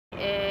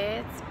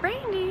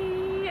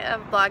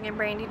of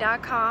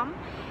blogginbrandi.com,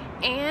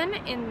 and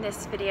in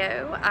this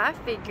video I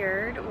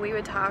figured we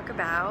would talk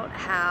about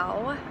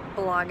how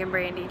Bloggin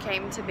Brandi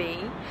came to be,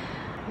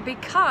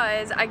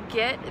 because I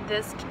get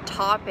this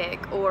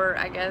topic, or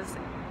I guess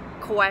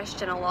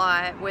question, a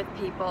lot with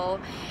people,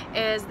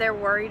 is they're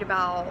worried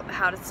about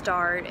how to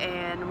start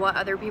and what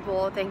other people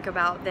will think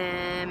about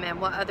them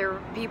and what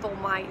other people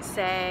might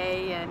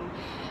say. And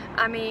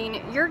I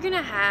mean, you're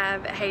gonna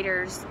have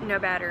haters no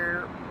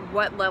matter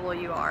what level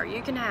you are.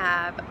 You can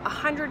have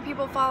 100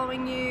 people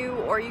following you,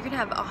 or you can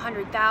have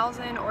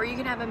 100,000, or you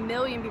can have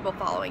 1,000,000 people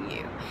following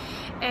you.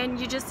 And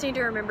you just need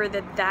to remember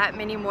that that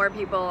many more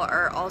people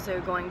are also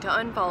going to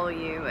unfollow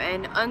you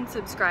and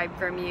unsubscribe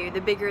from you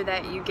the bigger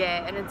that you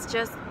get. And it's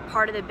just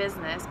part of the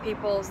business.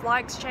 People's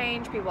likes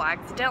change, people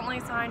accidentally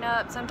sign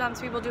up,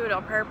 sometimes people do it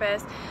on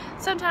purpose,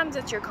 sometimes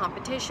it's your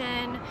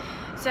competition.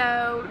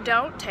 So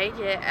don't take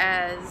it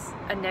as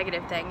a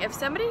negative thing. If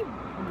somebody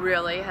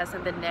really has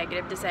something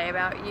negative to say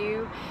about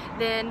you,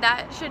 then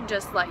that should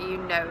just let you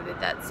know that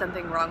that's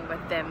something wrong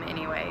with them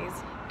anyways.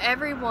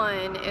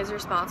 Everyone is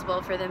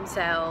responsible for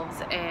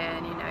themselves,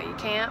 and you know, you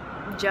can't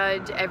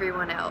judge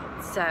everyone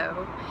else.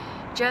 So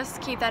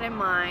just keep that in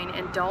mind,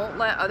 and don't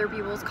let other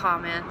people's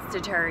comments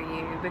deter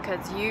you,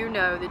 because you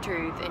know the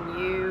truth, and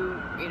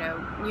you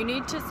know, you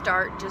need to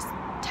start just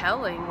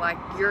telling like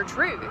your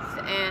truth.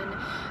 And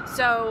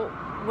so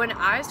when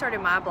I started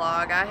my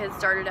blog, I had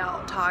started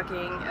out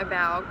talking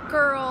about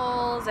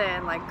girls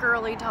and like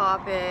girly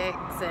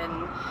topics,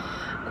 and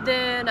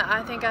then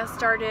I think I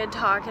started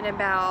talking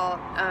about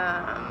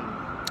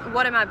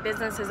one of my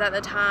businesses at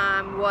the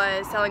time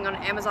was selling on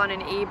Amazon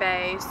and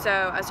eBay,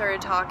 so I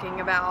started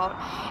talking about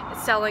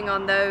selling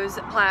on those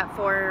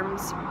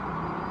platforms.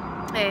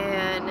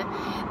 And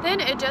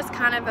then it just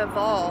kind of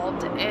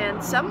evolved,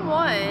 and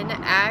someone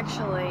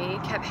actually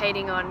kept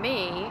hating on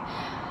me.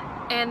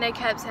 And they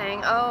kept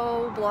saying,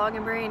 oh,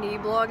 Bloggin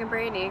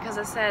Brandi, because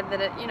I said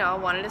that, you know, I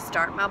wanted to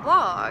start my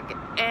blog.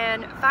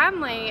 And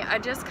finally, I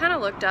just kind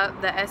of looked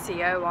up the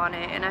SEO on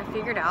it, and I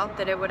figured out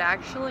that it would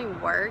actually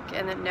work,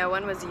 and that no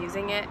one was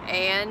using it,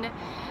 and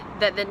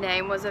that the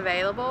name was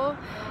available.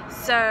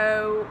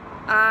 So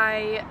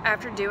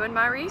after doing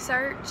my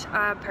research,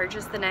 I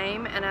purchased the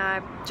name, and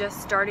I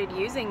just started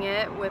using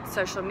it with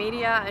social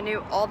media. I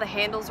knew all the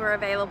handles were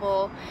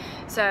available,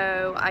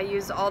 so I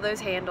used all those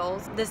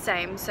handles the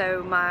same.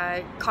 So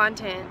my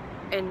content,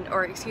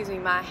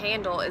 my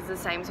handle is the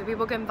same, so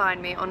people can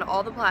find me on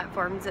all the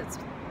platforms. It's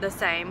the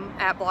same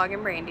at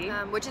Bloggin Brandi,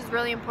 which is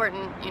really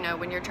important, you know,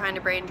 when you're trying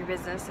to brand your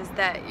business, is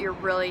that you're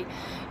really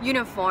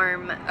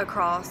uniform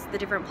across the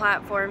different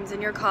platforms,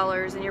 and your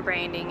colors and your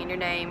branding and your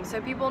name,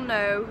 so people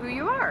know who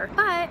you are.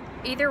 But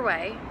either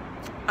way,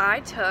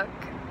 I took,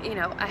 you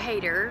know, a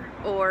hater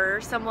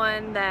or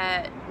someone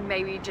that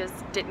maybe just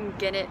didn't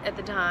get it at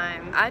the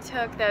time, I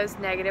took those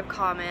negative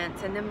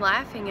comments and them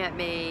laughing at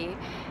me,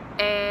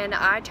 and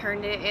I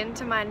turned it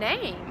into my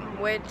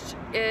name, which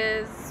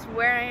is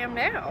where I am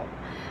now.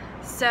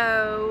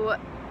 So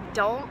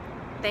don't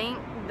think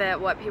that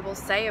what people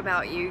say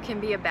about you can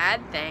be a bad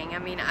thing. I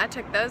mean, I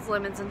took those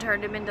lemons and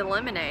turned them into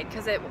lemonade,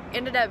 because it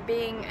ended up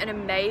being an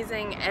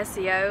amazing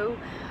SEO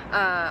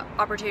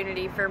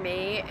opportunity for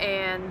me,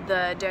 and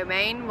the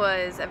domain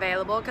was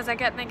available, because I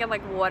kept thinking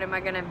like, what am I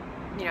gonna,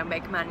 you know,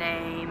 make my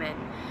name and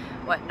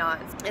whatnot.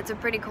 It's a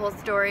pretty cool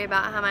story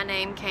about how my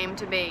name came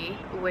to be,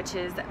 which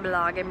is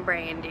Bloggin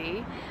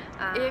Brandi.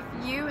 If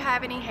you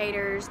have any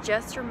haters,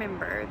 just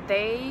remember,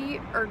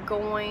 they are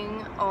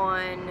going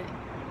on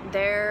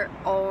their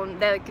own,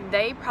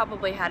 they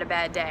probably had a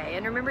bad day,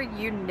 and remember,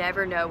 you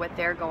never know what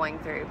they're going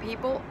through.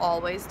 People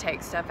always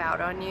take stuff out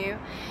on you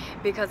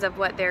because of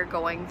what they're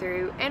going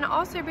through, and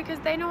also because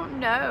they don't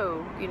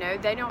know, you know,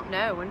 they don't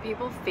know. When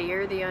people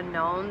fear the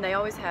unknown, they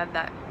always have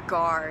that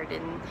guard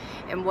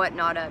and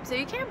whatnot up, so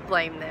you can't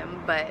blame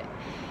them. But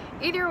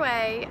either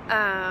way,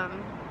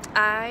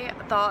 I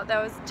thought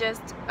that was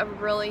just a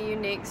really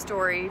unique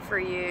story for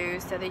you,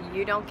 so that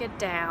you don't get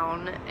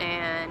down.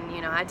 And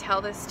you know, I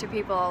tell this to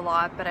people a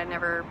lot, but I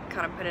never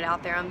kind of put it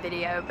out there on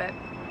video, but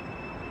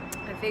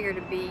I figured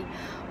it'd be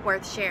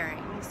worth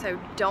sharing. So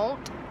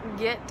don't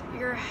get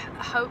your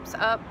hopes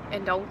up,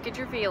 and don't get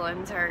your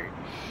feelings hurt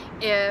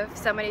if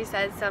somebody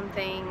says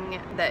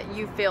something that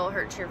you feel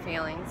hurts your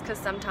feelings, because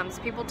sometimes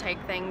people take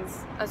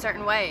things a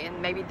certain way,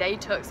 and maybe they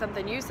took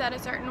something you said a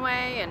certain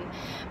way, and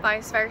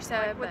vice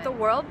versa. Like, with the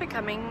world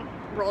becoming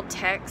real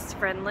text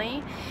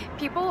friendly,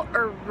 people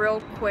are real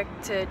quick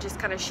to just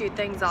kind of shoot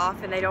things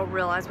off, and they don't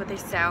realize what they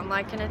sound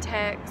like in a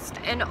text.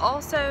 And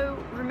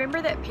also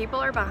remember that people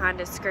are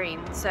behind a screen,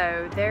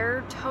 so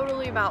they're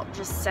totally about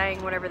just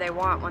saying whatever they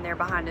want when they're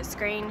behind a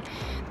screen.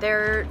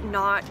 They're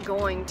not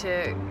going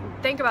to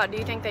think about, do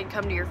you think they'd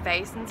come to your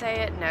face and say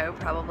it? No,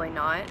 probably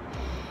not.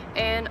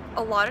 And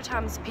a lot of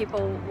times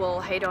people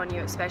will hate on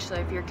you, especially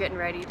if you're getting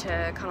ready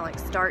to kind of like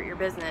start your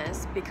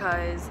business,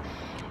 because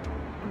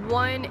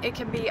one, it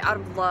can be out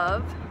of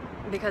love,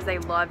 because they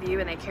love you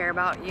and they care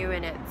about you,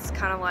 and it's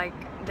kind of like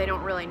they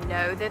don't really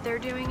know that they're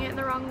doing it in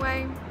the wrong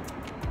way.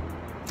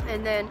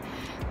 And then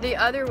The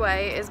other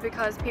way is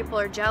because people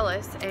are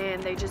jealous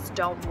and they just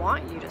don't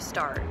want you to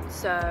start.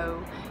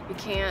 So you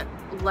can't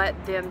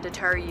let them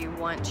deter you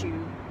once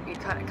you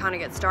kind of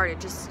get started.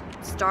 Just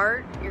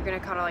start. You're gonna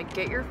kind of like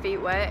get your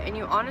feet wet, and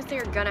you honestly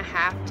are gonna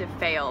have to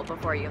fail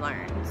before you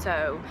learn.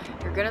 So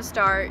you're gonna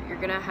start, you're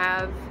gonna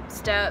have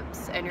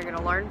steps, and you're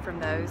gonna learn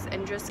from those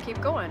and just keep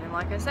going. And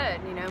like I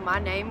said, you know, my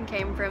name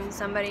came from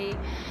somebody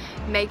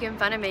making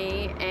fun of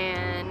me,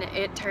 and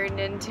it turned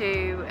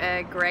into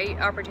a great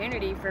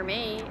opportunity for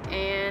me,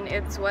 and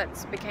it's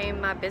what's became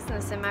my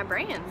business and my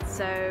brand.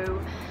 So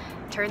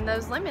turn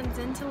those lemons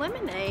into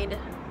lemonade.